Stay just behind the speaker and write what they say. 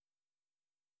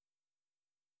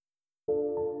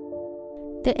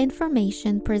The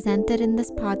information presented in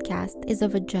this podcast is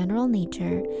of a general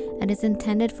nature and is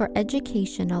intended for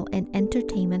educational and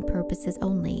entertainment purposes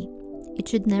only. It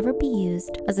should never be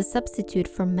used as a substitute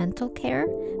for mental care,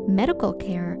 medical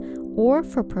care, or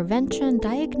for prevention,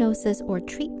 diagnosis, or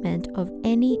treatment of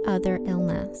any other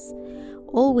illness.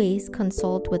 Always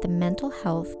consult with a mental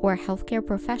health or healthcare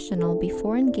professional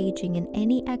before engaging in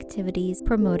any activities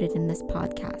promoted in this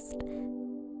podcast.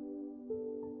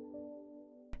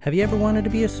 Have you ever wanted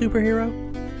to be a superhero?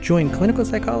 Join clinical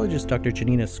psychologist Dr.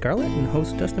 Scarlet and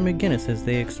host Dustin McGinnis as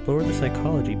they explore the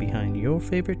psychology behind your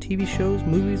favorite TV shows,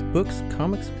 movies, books,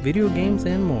 comics, video games,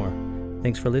 and more.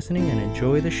 Thanks for listening and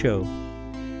enjoy the show.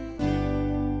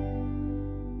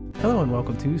 Hello and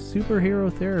welcome to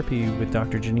Superhero Therapy with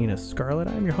Dr. Janina Scarlet.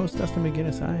 I'm your host, Dustin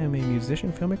McGinnis. I am a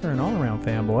musician, filmmaker, and all-around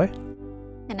fanboy.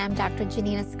 And I'm Dr.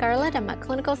 Janina Scarlet. I'm a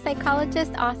clinical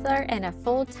psychologist, author, and a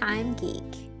full-time geek.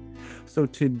 So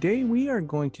today we are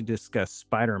going to discuss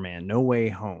Spider-Man No Way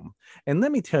Home. And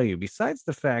let me tell you, besides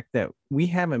the fact that we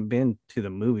haven't been to the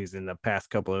movies in the past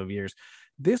couple of years,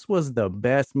 this was the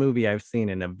best movie I've seen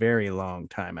in a very long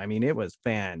time. I mean, it was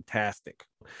fantastic.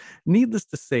 Needless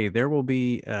to say, there will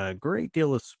be a great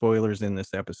deal of spoilers in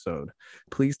this episode.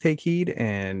 Please take heed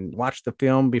and watch the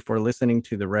film before listening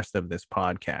to the rest of this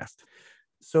podcast.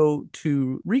 So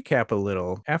to recap a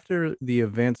little, after the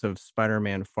events of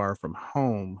Spider-Man Far From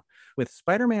Home, with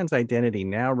Spider-Man's identity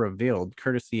now revealed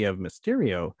courtesy of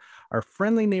Mysterio, our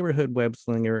friendly neighborhood web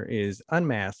slinger is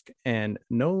unmasked and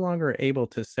no longer able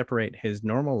to separate his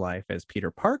normal life as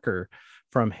Peter Parker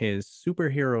from his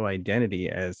superhero identity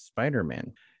as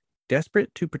Spider-Man.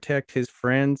 Desperate to protect his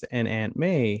friends and Aunt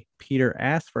May, Peter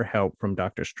asks for help from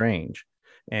Doctor Strange.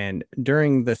 And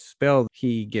during the spell,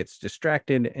 he gets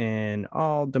distracted and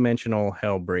all dimensional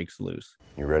hell breaks loose.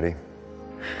 You ready?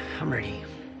 I'm ready.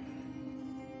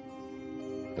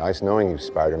 Nice knowing you,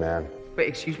 Spider-Man. Wait,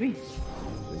 excuse me?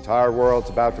 The entire world's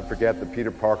about to forget that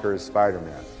Peter Parker is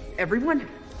Spider-Man. Everyone?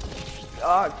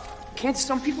 Can't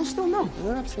some people still know?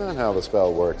 That's not how the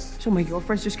spell works. So my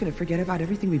girlfriend's just gonna forget about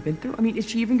everything we've been through? I mean, is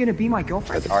she even gonna be my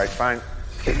girlfriend? All right, fine.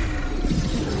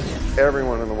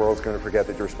 Everyone in the world's gonna forget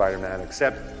that you're Spider-Man,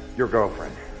 except your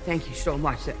girlfriend. Thank you so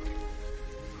much.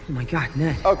 Oh my God,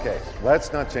 Ned. Okay,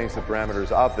 let's not change the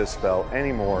parameters of this spell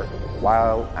anymore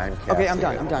while I'm casting Okay,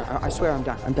 I'm done. I swear I'm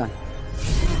done.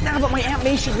 Nah, but my Aunt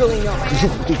May should really know.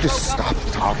 You just stop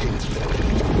talking.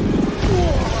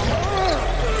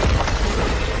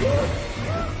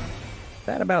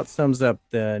 That about sums up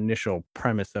the initial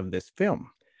premise of this film.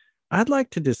 I'd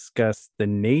like to discuss the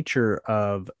nature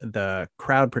of the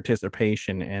crowd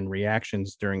participation and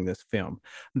reactions during this film.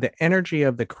 The energy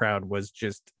of the crowd was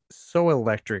just so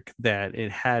electric that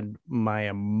it had my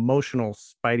emotional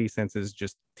spidey senses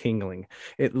just tingling.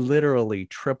 It literally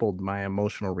tripled my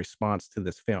emotional response to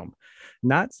this film.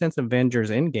 Not since Avengers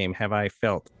Endgame have I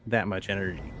felt that much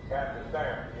energy. Captain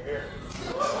Sam, you hear?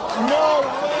 No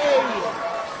way!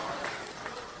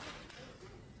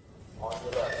 On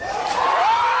your left.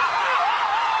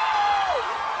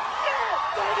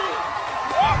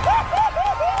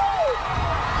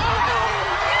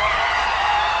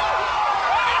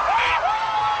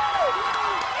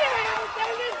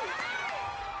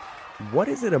 What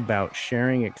is it about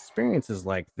sharing experiences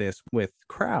like this with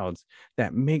crowds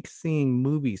that makes seeing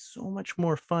movies so much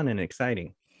more fun and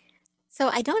exciting? So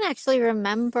I don't actually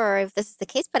remember if this is the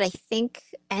case, but I think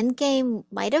Endgame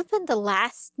might have been the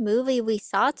last movie we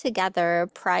saw together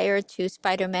prior to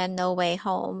Spider-Man No Way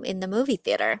Home in the movie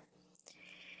theater.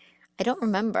 I don't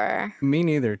remember. Me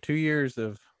neither. 2 years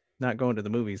of not going to the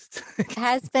movies. It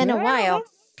has been a while.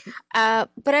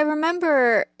 But I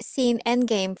remember seeing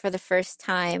Endgame for the first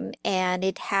time, and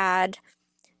it had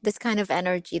this kind of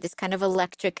energy, this kind of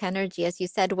electric energy, as you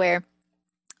said, where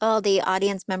all the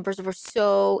audience members were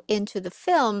so into the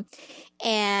film.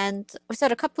 And we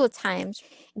said a couple of times,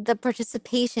 the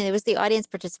participation, it was the audience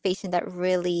participation that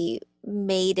really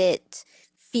made it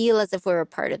feel as if we were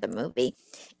part of the movie.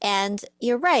 And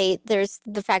you're right, there's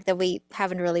the fact that we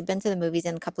haven't really been to the movies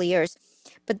in a couple of years.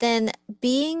 But then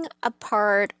being a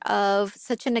part of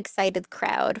such an excited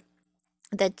crowd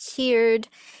that cheered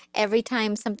every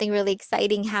time something really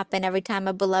exciting happened, every time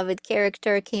a beloved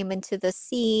character came into the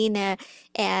scene,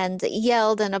 and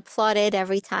yelled and applauded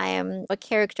every time a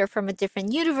character from a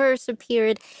different universe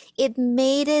appeared, it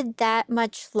made it that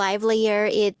much livelier.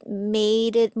 It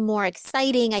made it more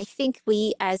exciting. I think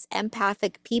we as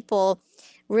empathic people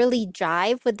really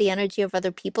jive with the energy of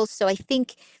other people. So I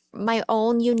think my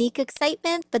own unique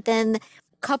excitement, but then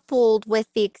coupled with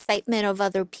the excitement of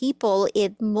other people,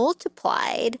 it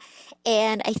multiplied.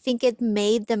 And I think it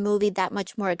made the movie that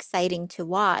much more exciting to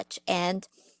watch. And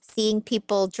seeing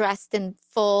people dressed in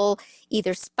full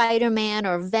either Spider-Man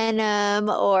or Venom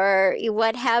or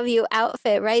what have you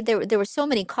outfit, right? There were so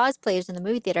many cosplayers in the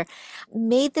movie theater,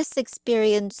 made this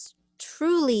experience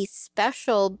truly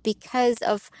special because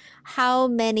of how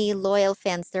many loyal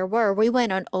fans there were. We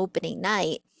went on opening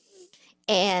night,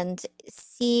 and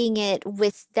seeing it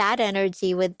with that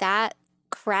energy, with that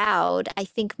crowd, I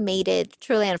think made it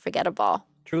truly unforgettable.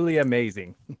 Truly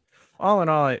amazing. All in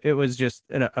all, it was just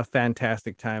a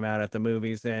fantastic time out at the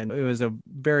movies, and it was a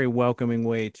very welcoming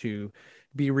way to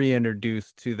be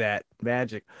reintroduced to that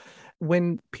magic.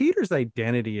 When Peter's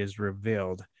identity is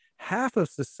revealed, half of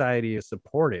society is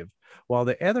supportive, while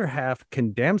the other half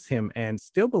condemns him and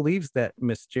still believes that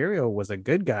Mysterio was a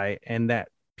good guy and that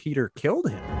Peter killed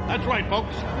him. That's right,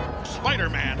 folks.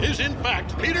 Spider-Man is in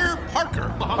fact Peter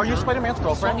Parker. Are you Spider-Man's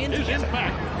girlfriend? Is in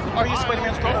fact. Are you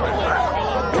Spider-Man's girlfriend?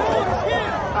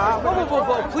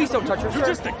 Whoa. Please don't touch her, You're sir.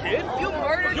 just a kid? You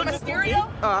murdered Mysterio?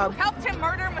 Helped him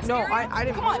murder Mysterio? No, I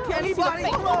didn't. Come on, Anybody?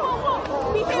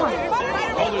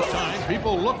 All this time,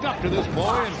 people looked up to this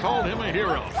boy and called him a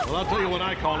hero. Well, I'll tell you what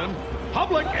I call him.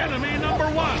 Public enemy number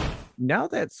one. Now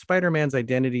that Spider-Man's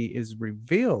identity is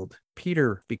revealed,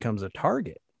 Peter becomes a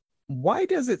target. Why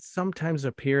does it sometimes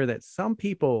appear that some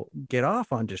people get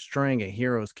off on destroying a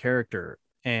hero's character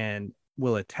and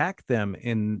will attack them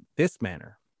in this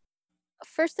manner?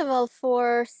 First of all,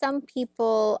 for some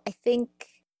people, I think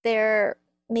they're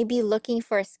maybe looking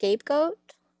for a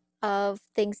scapegoat of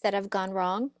things that have gone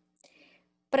wrong.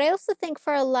 But I also think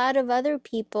for a lot of other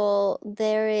people,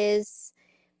 there is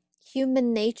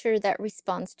human nature that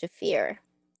responds to fear.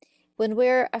 When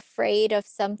we're afraid of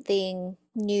something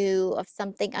new, of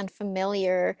something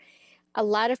unfamiliar, a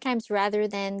lot of times rather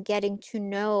than getting to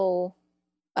know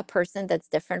a person that's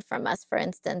different from us, for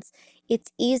instance,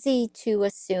 it's easy to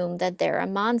assume that they're a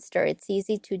monster. It's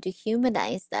easy to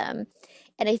dehumanize them.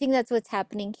 And I think that's what's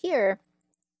happening here.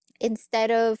 Instead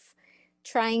of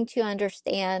trying to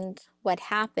understand what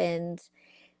happened,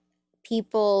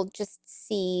 people just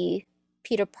see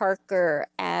Peter Parker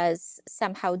as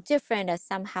somehow different, as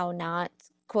somehow not,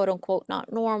 quote unquote,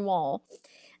 not normal.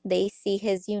 They see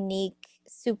his unique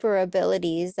super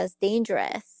abilities as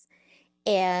dangerous.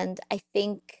 And I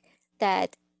think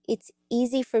that it's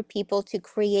easy for people to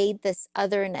create this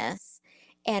otherness.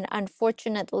 And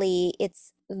unfortunately,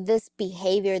 it's this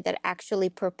behavior that actually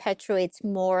perpetuates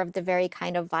more of the very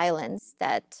kind of violence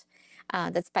that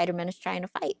that Spider-Man is trying to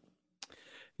fight.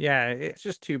 Yeah, it's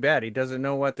just too bad. He doesn't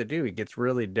know what to do. He gets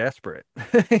really desperate,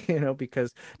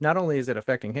 because not only is it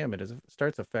affecting him,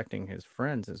 starts affecting his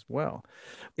friends as well.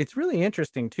 It's really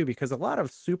interesting too, because a lot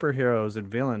of superheroes and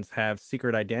villains have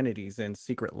secret identities and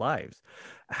secret lives.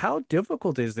 How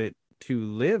difficult is it to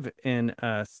live in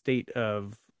a state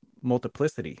of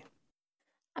multiplicity?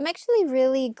 I'm actually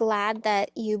really glad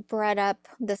that you brought up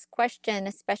this question,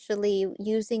 especially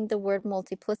using the word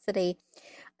multiplicity.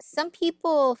 Some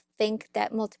people think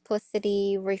that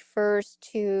multiplicity refers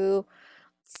to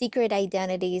secret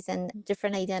identities and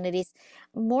different identities.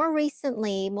 More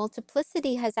recently,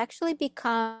 multiplicity has actually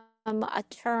become a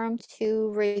term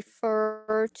to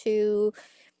refer to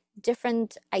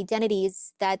different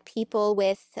identities that people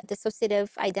with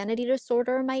dissociative identity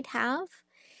disorder might have.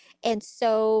 And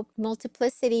so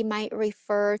multiplicity might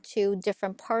refer to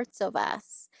different parts of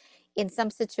us. In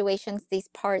some situations, these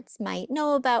parts might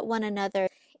know about one another.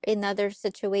 In other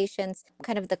situations,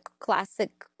 kind of the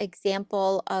classic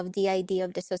example of DID,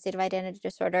 of dissociative identity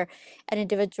disorder, an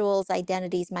individual's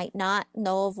identities might not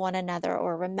know of one another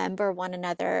or remember one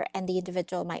another, and the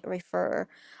individual might refer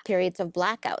periods of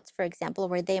blackouts, for example,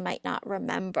 where they might not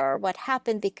remember what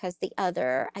happened because the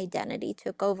other identity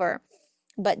took over.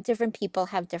 But different people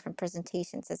have different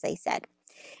presentations, as I said.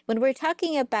 When we're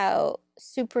talking about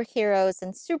superheroes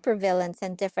and supervillains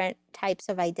and different types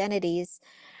of identities,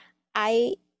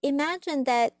 I imagine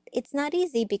that it's not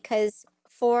easy, because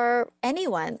for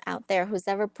anyone out there who's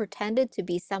ever pretended to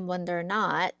be someone they're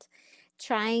not,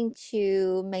 trying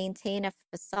to maintain a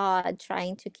facade,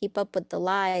 trying to keep up with the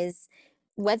lies,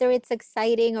 whether it's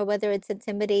exciting or whether it's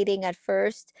intimidating at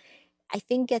first, I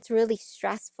think gets really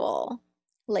stressful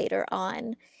later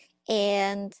on.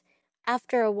 And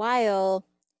after a while,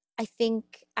 I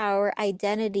think our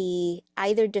identity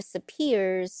either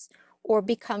disappears or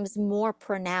becomes more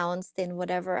pronounced in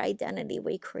whatever identity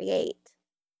we create.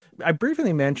 I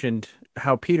briefly mentioned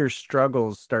how Peter's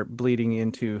struggles start bleeding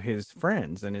into his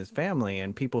friends and his family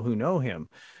and people who know him.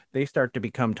 They start to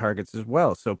become targets as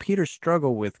well. So Peter's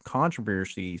struggle with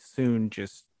controversy soon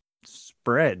just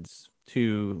spreads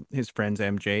to his friends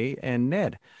MJ and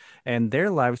Ned, and their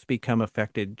lives become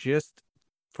affected just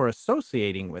for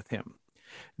associating with him.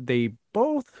 They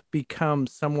both become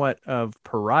somewhat of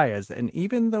pariahs. And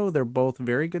even though they're both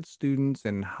very good students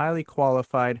and highly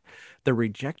qualified, they're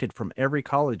rejected from every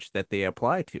college that they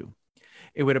apply to.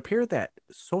 It would appear that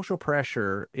social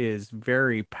pressure is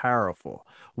very powerful.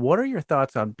 What are your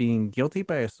thoughts on being guilty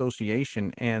by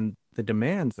association and the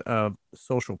demands of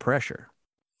social pressure?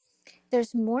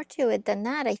 There's more to it than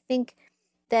that. I think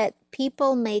that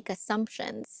people make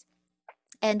assumptions,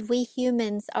 and we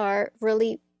humans are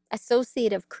really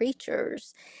associative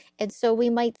creatures. And so we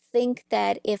might think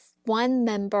that if one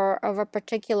member of a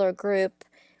particular group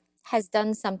has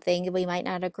done something we might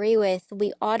not agree with,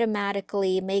 we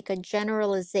automatically make a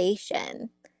generalization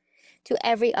to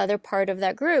every other part of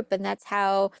that group. And that's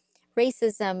how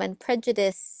racism and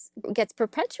prejudice gets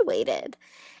perpetuated.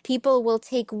 People will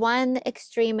take one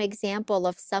extreme example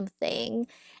of something,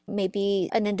 maybe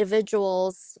an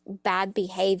individual's bad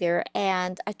behavior,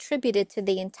 and attribute it to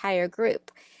the entire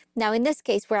group. Now, in this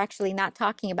case, we're actually not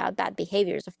talking about bad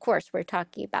behaviors. Of course, we're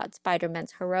talking about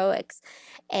Spider-Man's heroics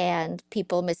and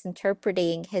people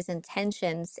misinterpreting his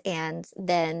intentions and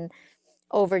then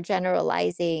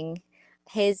overgeneralizing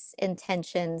his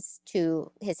intentions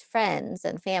to his friends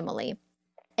and family.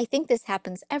 I think this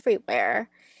happens everywhere.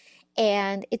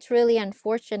 And it's really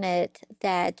unfortunate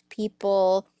that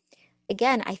people,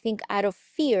 again, I think out of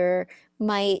fear,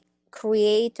 might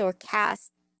create or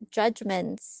cast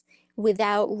judgments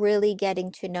without really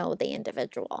getting to know the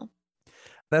individual.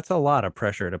 That's a lot of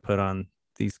pressure to put on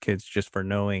these kids just for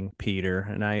knowing Peter.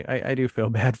 And I do feel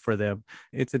bad for them.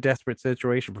 It's a desperate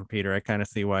situation for Peter. I kind of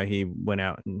see why he went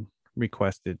out and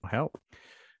requested help.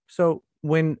 So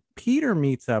when Peter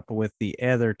meets up with the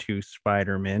other two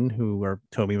Spider-Men, who are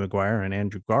Tobey Maguire and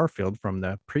Andrew Garfield from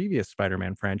the previous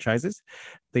Spider-Man franchises,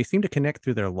 they seem to connect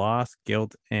through their loss,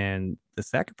 guilt, and the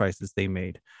sacrifices they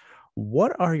made.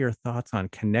 What are your thoughts on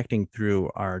connecting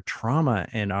through our trauma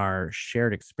and our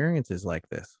shared experiences like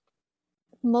this?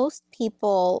 Most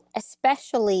people,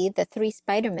 especially the three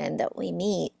Spider-Men that we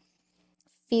meet,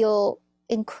 feel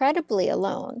incredibly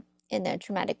alone in their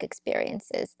traumatic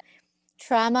experiences.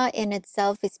 Trauma in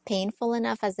itself is painful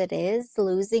enough as it is,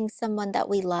 losing someone that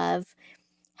we love,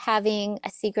 having a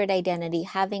secret identity,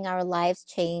 having our lives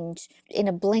change in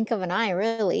a blink of an eye,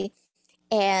 really,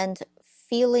 and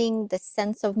feeling the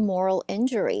sense of moral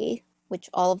injury, which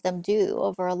all of them do,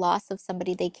 over a loss of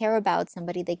somebody they care about,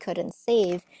 somebody they couldn't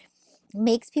save,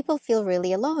 makes people feel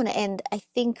really alone. And I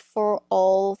think for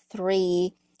all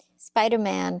three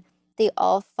Spider-Man, they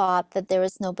all thought that there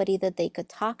was nobody that they could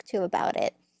talk to about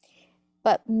it.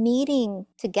 But meeting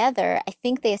together, I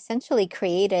think they essentially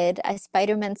created a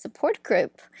Spider-Man support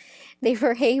group. They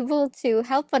were able to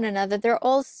help one another. They're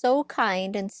all so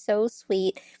kind and so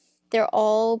sweet. They're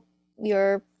all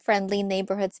your friendly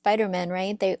neighborhood Spider-Man,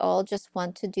 right? They all just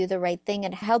want to do the right thing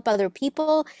and help other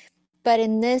people. But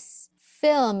in this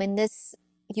film, in this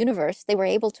universe, they were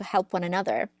able to help one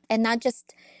another and not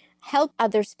just help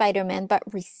other Spider-Man, but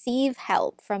receive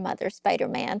help from other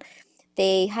Spider-Man.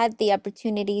 They had the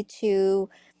opportunity to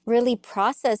really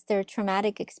process their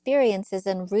traumatic experiences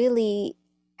and really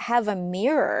have a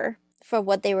mirror for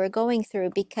what they were going through,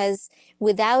 because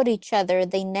without each other,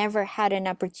 they never had an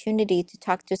opportunity to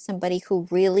talk to somebody who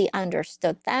really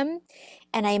understood them.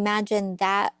 And I imagine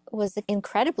that was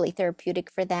incredibly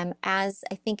therapeutic for them, as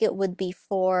I think it would be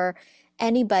for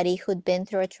anybody who'd been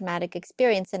through a traumatic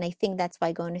experience. And I think that's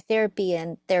why going to therapy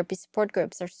and therapy support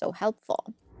groups are so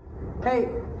helpful. Hey,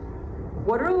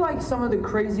 what are like some of the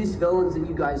craziest villains that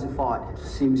you guys have fought?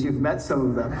 Seems you've met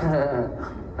some of them.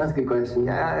 That's a good question.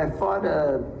 Yeah, I fought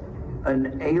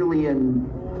an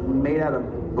alien made out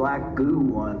of black goo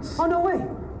once. Oh, no way.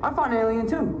 I fought an alien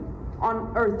too.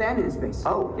 On Earth and in space.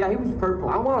 Oh. Yeah, he was purple.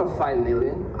 I want to fight an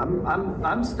alien.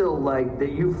 I'm still like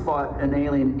that you fought an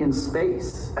alien in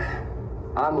space.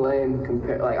 I'm lame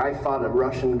compared. Like I fought a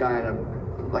Russian guy in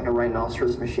a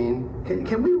rhinoceros machine.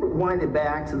 Can we rewind it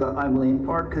back to the I'm lame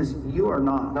part? Because you are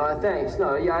not. No, thanks.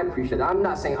 No, yeah, I appreciate it. I'm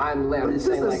not saying I'm lame. I'm It's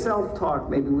just just saying a self-talk.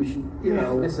 Maybe we should,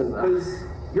 listen. because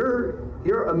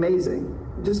you're amazing.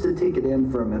 Just to take it in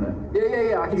for a minute.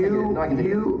 Yeah. I can take it in. No, I can take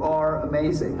it in. You are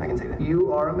amazing. I can take that.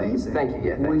 You are amazing. Thank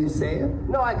you. Yeah. Will you say it?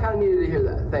 No, I kind of needed to hear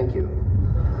that. Thank you.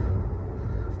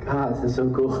 God, this is so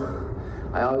cool.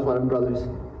 I always wanted brothers.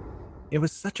 It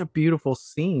was such a beautiful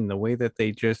scene, the way that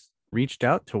they just reached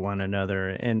out to one another,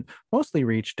 and mostly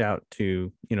reached out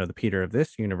to, the Peter of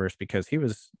this universe, because he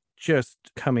was just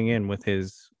coming in with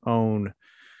his own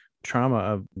trauma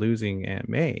of losing Aunt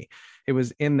May. It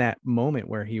was in that moment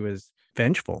where he was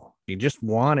vengeful. He just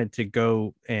wanted to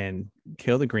go and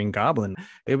kill the Green Goblin.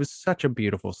 It was such a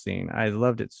beautiful scene. I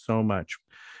loved it so much.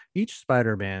 Each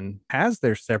Spider-Man has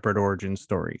their separate origin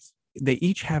stories. They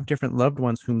each have different loved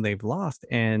ones whom they've lost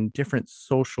and different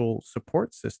social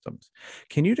support systems.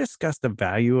 Can you discuss the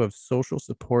value of social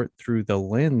support through the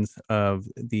lens of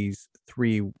these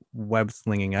three web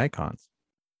slinging icons?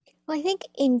 Well, I think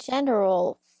in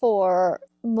general, for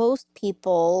most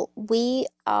people, we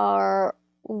are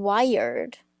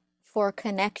wired for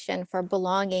connection, for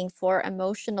belonging, for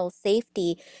emotional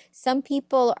safety. Some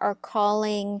people are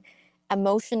calling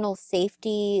emotional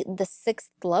safety the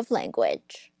sixth love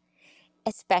language,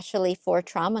 especially for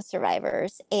trauma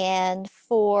survivors. And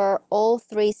for all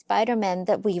three Spider-Men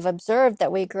that we've observed,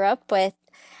 that we grew up with,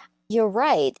 you're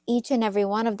right. Each and every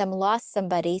one of them lost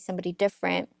somebody, somebody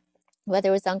different, whether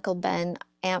it was Uncle Ben,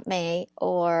 Aunt May,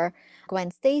 or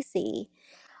Gwen Stacy.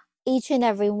 Each and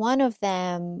every one of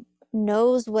them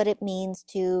knows what it means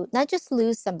to not just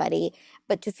lose somebody,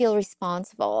 but to feel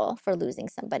responsible for losing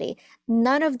somebody.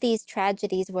 None of these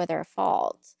tragedies were their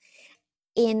fault.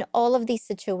 In all of these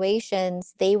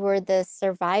situations, they were the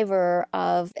survivor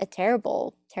of a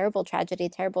terrible, terrible tragedy,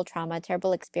 terrible trauma,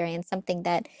 terrible experience, something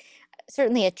that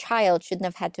certainly a child shouldn't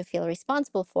have had to feel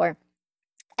responsible for.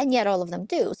 And yet all of them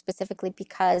do, specifically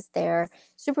because they're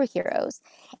superheroes.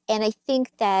 And I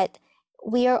think that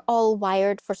we are all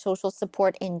wired for social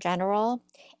support in general.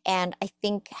 And I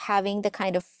think having the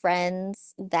kind of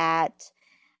friends that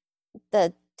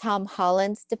the Tom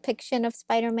Holland's depiction of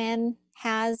Spider-Man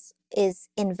has is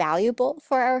invaluable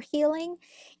for our healing.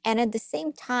 And at the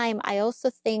same time, I also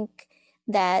think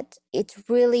that it's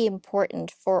really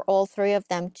important for all three of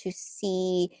them to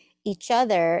see each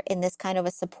other in this kind of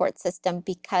a support system,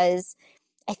 because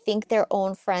I think their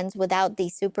own friends without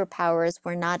these superpowers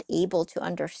were not able to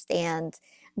understand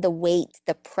the weight,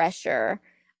 the pressure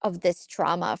of this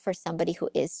trauma for somebody who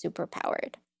is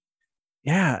superpowered.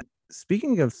 Yeah.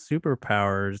 Speaking of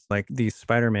superpowers like these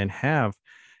Spider-Man have,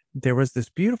 there was this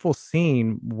beautiful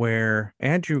scene where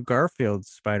Andrew Garfield's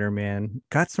Spider-Man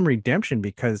got some redemption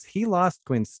because he lost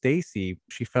Gwen Stacy.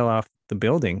 She fell off the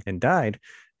building and died.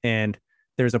 And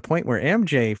there's a point where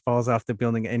MJ falls off the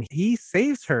building and he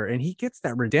saves her and he gets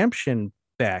that redemption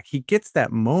back. He gets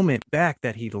that moment back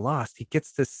that he lost. He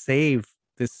gets to save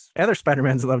this other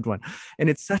Spider-Man's loved one. And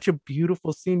it's such a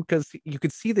beautiful scene because you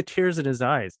could see the tears in his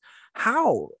eyes.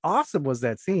 How awesome was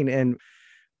that scene? And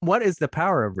what is the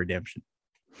power of redemption?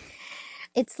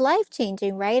 It's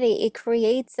life-changing, right? It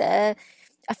creates a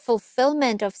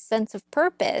fulfillment of sense of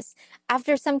purpose.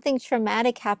 After something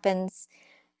traumatic happens,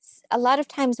 a lot of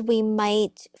times we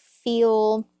might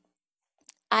feel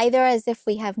either as if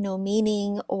we have no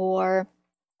meaning, or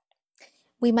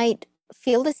we might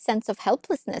feel this sense of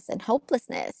helplessness and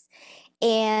hopelessness.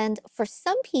 And for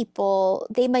some people,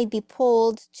 they might be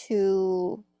pulled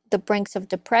to the brinks of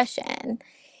depression,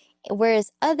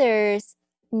 whereas others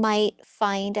might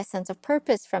find a sense of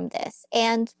purpose from this.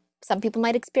 And some people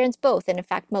might experience both. And in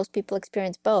fact, most people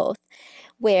experience both,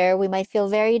 where we might feel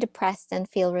very depressed and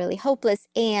feel really hopeless,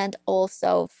 and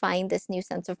also find this new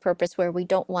sense of purpose where we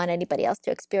don't want anybody else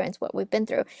to experience what we've been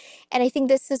through. And I think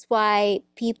this is why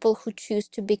people who choose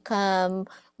to become,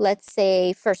 let's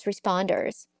say, first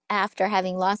responders after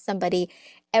having lost somebody,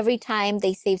 every time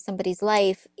they save somebody's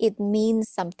life, it means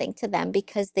something to them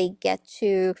because they get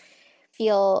to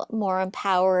feel more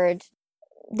empowered.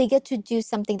 They get to do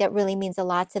something that really means a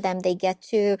lot to them. They get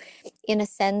to, in a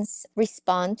sense,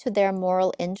 respond to their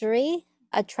moral injury,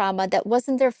 a trauma that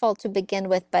wasn't their fault to begin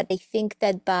with. But I think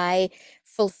that by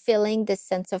fulfilling this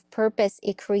sense of purpose,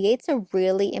 it creates a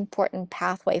really important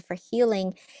pathway for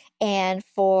healing. And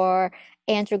for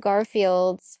Andrew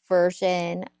Garfield's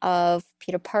version of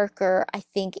Peter Parker, I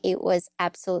think it was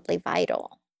absolutely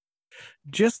vital.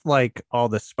 Just like all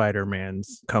the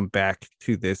Spider-Mans come back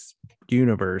to this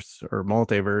universe or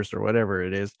multiverse or whatever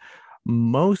it is,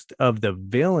 most of the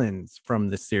villains from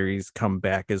the series come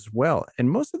back as well. And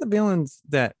most of the villains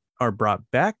that are brought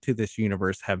back to this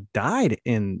universe have died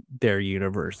in their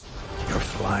universe. You're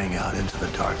flying out into the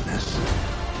darkness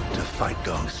to fight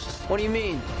ghosts. What do you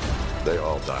mean? They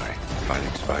all die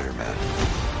fighting Spider-Man.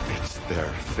 It's their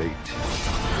fate.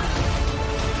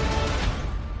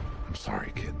 I'm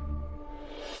sorry, kid.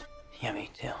 Yeah,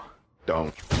 me too.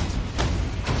 Don't.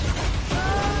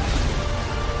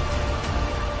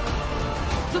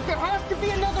 Look, there has to be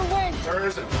another way. There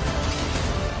isn't.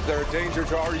 They're a danger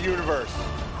to our universe.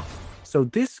 So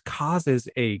this causes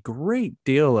a great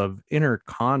deal of inner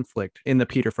conflict in the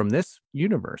Peter from this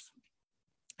universe.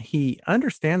 He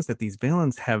understands that these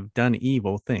villains have done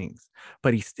evil things,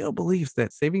 but he still believes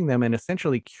that saving them and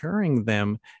essentially curing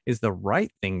them is the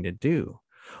right thing to do.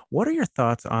 What are your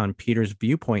thoughts on Peter's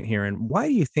viewpoint here, and why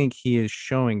do you think he is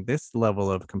showing this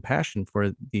level of compassion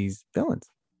for these villains?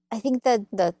 I think that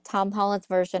the Tom Holland's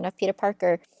version of Peter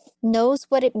Parker knows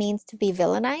what it means to be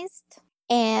villainized,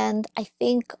 and I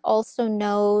think also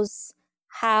knows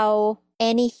how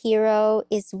any hero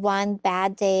is one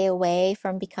bad day away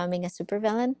from becoming a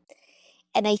supervillain.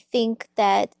 And I think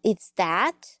that it's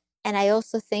that. And I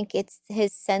also think it's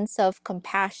his sense of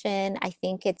compassion. I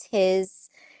think it's his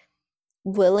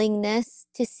willingness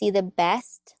to see the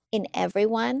best in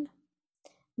everyone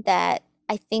that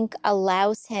I think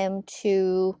allows him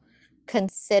to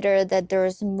consider that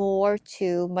there's more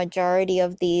to majority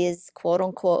of these quote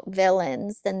unquote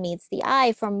villains than meets the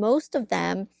eye. For most of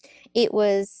them, it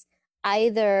was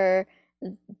either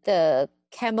the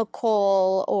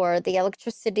chemical or the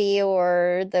electricity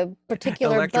or the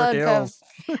particular Electric bug of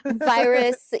eels.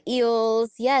 virus,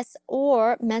 eels, yes,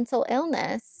 or mental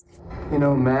illness. You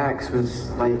know, Max was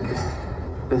like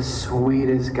the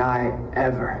sweetest guy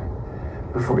ever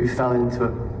before he fell into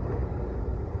a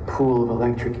pool of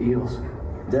electric eels.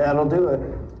 That'll do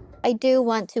it. I do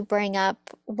want to bring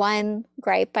up one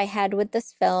gripe I had with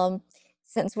this film,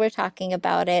 since we're talking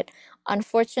about it.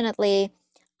 Unfortunately,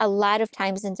 a lot of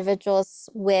times individuals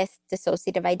with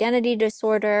dissociative identity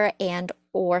disorder and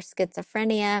or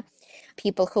schizophrenia,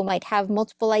 people who might have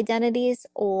multiple identities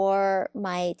or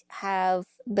might have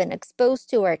been exposed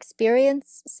to or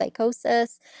experience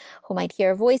psychosis, who might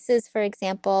hear voices, for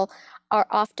example, are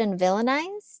often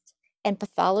villainized and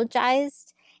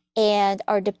pathologized and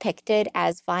are depicted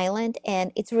as violent.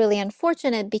 And it's really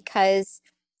unfortunate because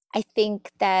I think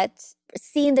that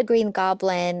seeing the Green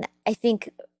Goblin, I think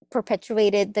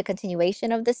perpetuated the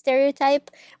continuation of the stereotype.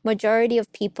 Majority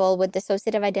of people with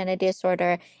dissociative identity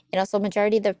disorder and also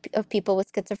majority of people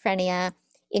with schizophrenia,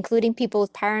 including people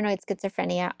with paranoid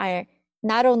schizophrenia, are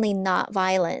not only not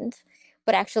violent,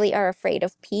 but actually are afraid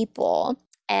of people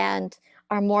and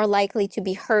are more likely to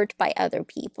be hurt by other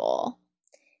people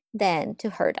than to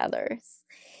hurt others.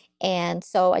 And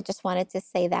so I just wanted to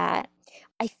say that.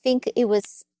 I think it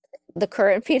was the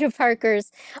current Peter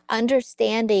Parker's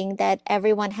understanding that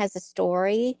everyone has a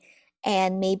story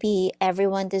and maybe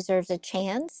everyone deserves a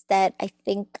chance that I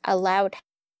think allowed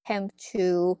him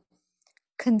to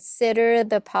consider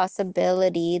the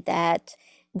possibility that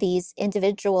these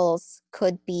individuals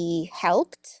could be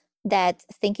helped, that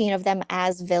thinking of them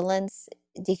as villains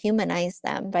dehumanize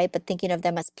them, right? But thinking of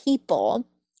them as people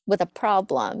with a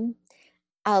problem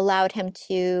allowed him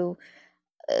to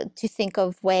think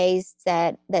of ways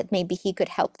that maybe he could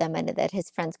help them and that his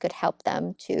friends could help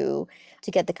them to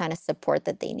get the kind of support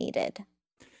that they needed.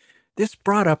 This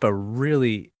brought up a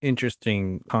really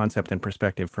interesting concept and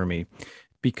perspective for me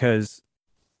because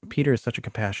Peter is such a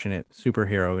compassionate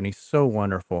superhero and he's so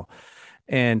wonderful.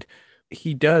 And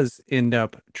he does end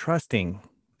up trusting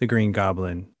the Green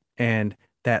Goblin, and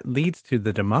that leads to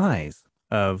the demise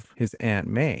of his Aunt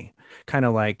May, kind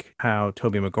of like how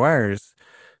Tobey Maguire's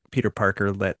Peter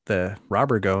Parker let the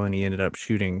robber go and he ended up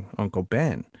shooting Uncle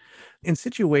Ben. In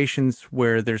situations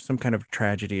where there's some kind of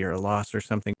tragedy or a loss or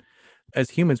something,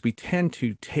 as humans, we tend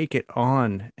to take it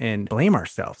on and blame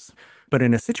ourselves. But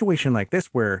in a situation like this,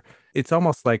 where it's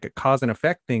almost like a cause and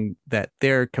effect thing, that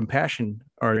their compassion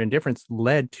or indifference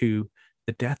led to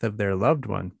the death of their loved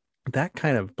one, that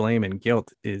kind of blame and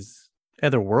guilt is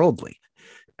otherworldly.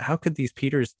 How could these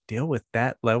Peters deal with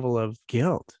that level of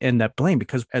guilt and that blame?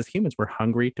 Because as humans, we're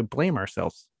hungry to blame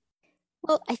ourselves.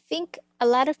 Well, I think a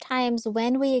lot of times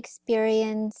when we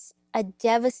experience a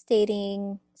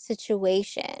devastating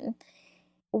situation,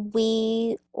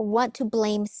 we want to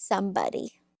blame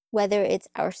somebody, whether it's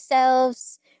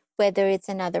ourselves, whether it's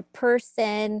another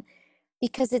person,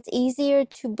 because it's easier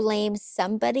to blame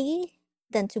somebody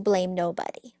than to blame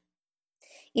nobody.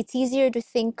 It's easier to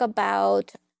think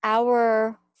about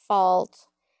our fault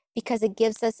because it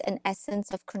gives us an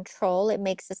essence of control. It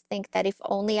makes us think that if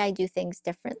only I do things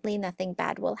differently, nothing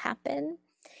bad will happen.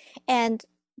 And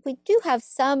we do have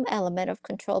some element of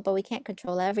control, but we can't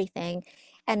control everything.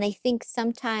 And I think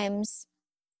sometimes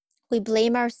we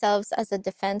blame ourselves as a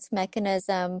defense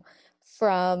mechanism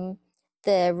from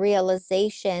the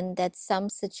realization that some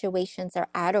situations are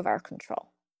out of our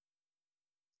control.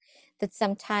 That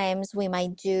sometimes we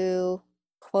might do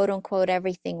quote unquote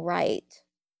everything right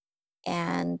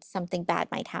and something bad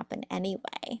might happen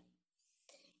anyway.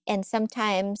 And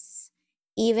sometimes,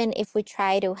 even if we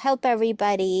try to help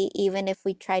everybody, even if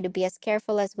we try to be as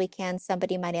careful as we can,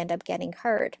 somebody might end up getting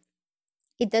hurt.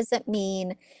 It doesn't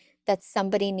mean that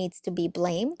somebody needs to be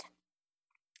blamed.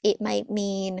 It might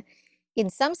mean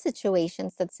in some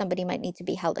situations that somebody might need to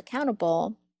be held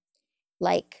accountable,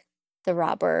 like the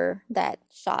robber that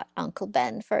shot Uncle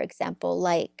Ben, for example,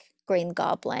 like Green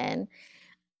Goblin.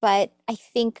 But I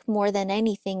think more than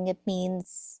anything, it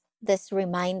means this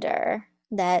reminder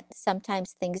that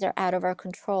sometimes things are out of our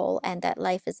control and that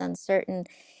life is uncertain.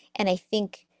 And I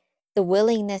think the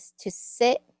willingness to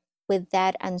sit with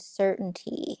that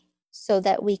uncertainty so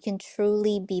that we can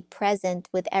truly be present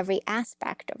with every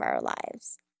aspect of our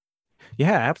lives.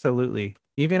 Yeah, absolutely.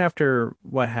 Even after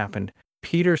what happened,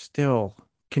 Peter still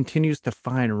continues to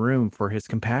find room for his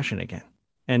compassion again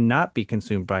and not be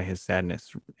consumed by his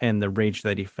sadness and the rage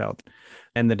that he felt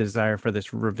and the desire for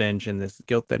this revenge and this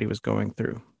guilt that he was going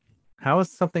through. How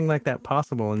is something like that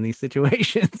possible in these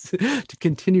situations to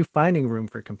continue finding room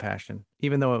for compassion,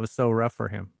 even though it was so rough for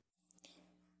him?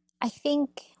 I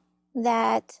think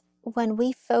that when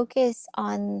we focus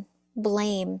on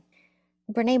blame,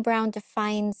 Brene Brown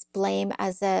defines blame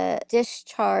as a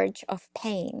discharge of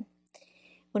pain.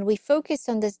 When we focus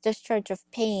on this discharge of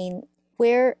pain,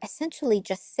 we're essentially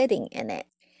just sitting in it.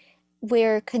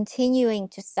 We're continuing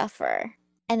to suffer.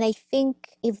 And I think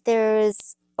if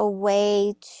there's a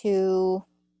way to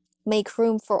make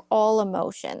room for all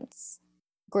emotions,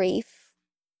 grief,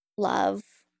 love,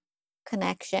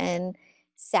 connection,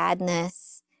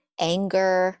 sadness,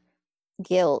 anger,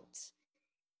 guilt,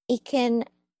 it can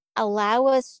allow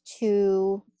us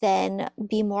to then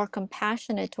be more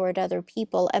compassionate toward other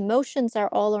people. Emotions are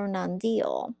all or none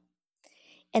deal.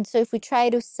 And so if we try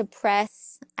to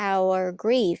suppress our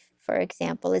grief, for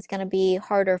example, it's going to be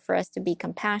harder for us to be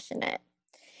compassionate.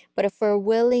 But if we're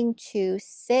willing to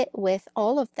sit with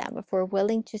all of them, if we're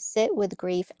willing to sit with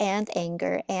grief and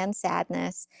anger and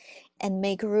sadness and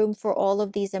make room for all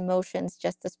of these emotions,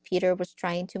 just as Peter was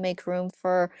trying to make room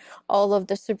for all of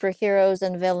the superheroes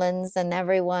and villains and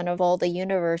everyone of all the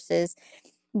universes,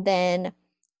 then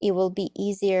it will be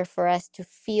easier for us to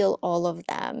feel all of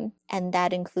them. And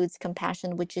that includes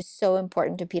compassion, which is so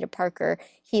important to Peter Parker.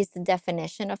 He's the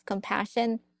definition of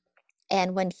compassion.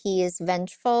 And when he is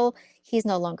vengeful, he's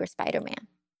no longer Spider-Man.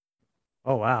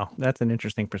 Oh, wow. That's an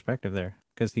interesting perspective there,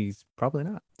 because he's probably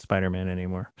not Spider-Man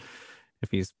anymore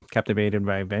if he's captivated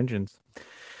by vengeance.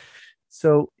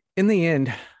 So in the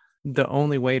end, the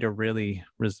only way to really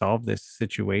resolve this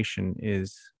situation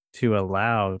is to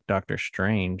allow Doctor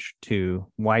Strange to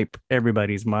wipe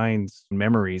everybody's minds,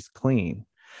 memories clean.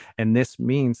 And this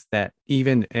means that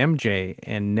even MJ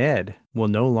and Ned will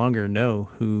no longer know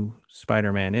who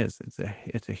Spider-Man is.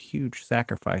 It's a huge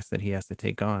sacrifice that he has to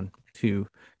take on to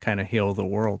kind of heal the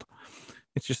world.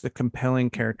 It's just a compelling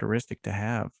characteristic to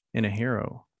have in a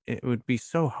hero. It would be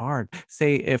so hard.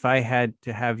 Say if I had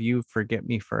to have you forget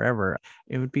me forever,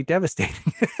 it would be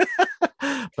devastating.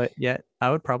 But yet I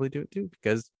would probably do it too,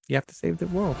 because you have to save the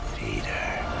world. Peter,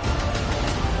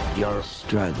 you're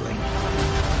struggling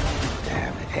to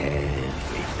have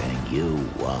everything you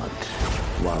want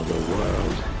while the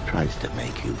world tries to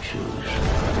make you choose.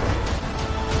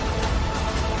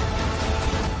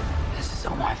 This is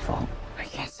all my fault. I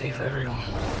can't save everyone.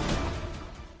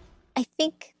 I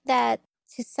think that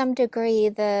to some degree,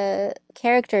 the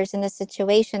characters in the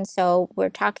situation, so we're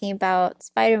talking about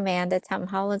Spider-Man, the Tom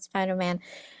Holland Spider-Man,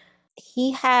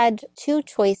 he had two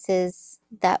choices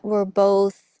that were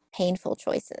both painful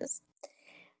choices.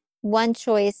 One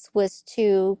choice was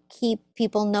to keep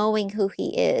people knowing who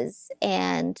he is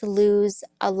and to lose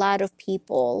a lot of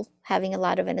people, having a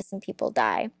lot of innocent people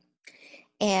die.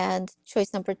 And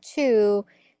choice number two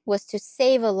was to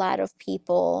save a lot of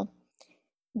people,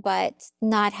 but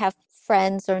not have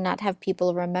friends or not have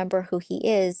people remember who he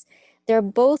is. They're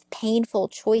both painful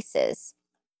choices.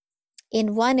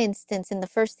 In one instance, in the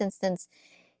first instance,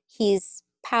 he's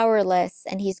powerless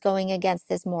and he's going against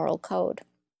his moral code.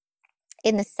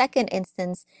 In the second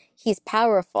instance, he's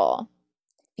powerful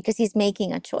because he's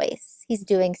making a choice. He's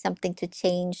doing something to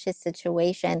change his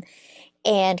situation,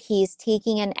 and he's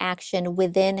taking an action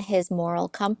within his moral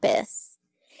compass.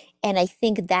 And I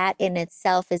think that in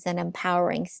itself is an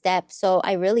empowering step. So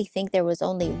I really think there was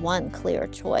only one clear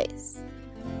choice.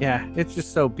 Yeah, it's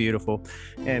just so beautiful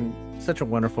and such a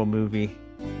wonderful movie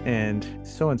and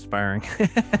so inspiring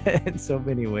in so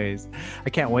many ways. I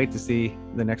can't wait to see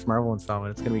the next Marvel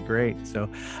installment. It's going to be great. So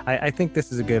I think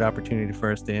this is a good opportunity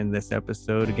for us to end this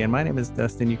episode. Again, my name is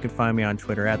Dustin. You can find me on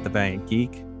Twitter at The Valiant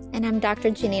Geek. And I'm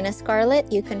Dr. Janina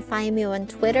Scarlet. You can find me on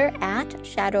Twitter at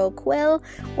Shadow Quill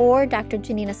or Dr.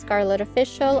 Janina Scarlet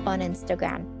Official on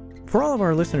Instagram. For all of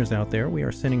our listeners out there, we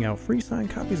are sending out free signed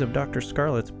copies of Dr.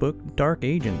 Scarlet's book, Dark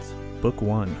Agents, Book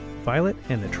 1, Violet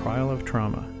and the Trial of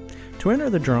Trauma. To enter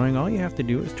the drawing, all you have to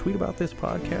do is tweet about this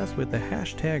podcast with the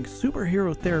hashtag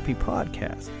Superhero Therapy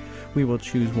Podcast. We will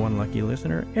choose one lucky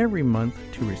listener every month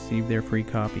to receive their free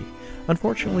copy.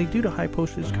 Unfortunately, due to high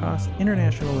postage costs,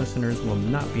 international listeners will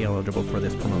not be eligible for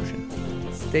this promotion.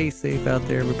 Stay safe out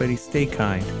there, everybody. Stay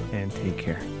kind and take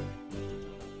care.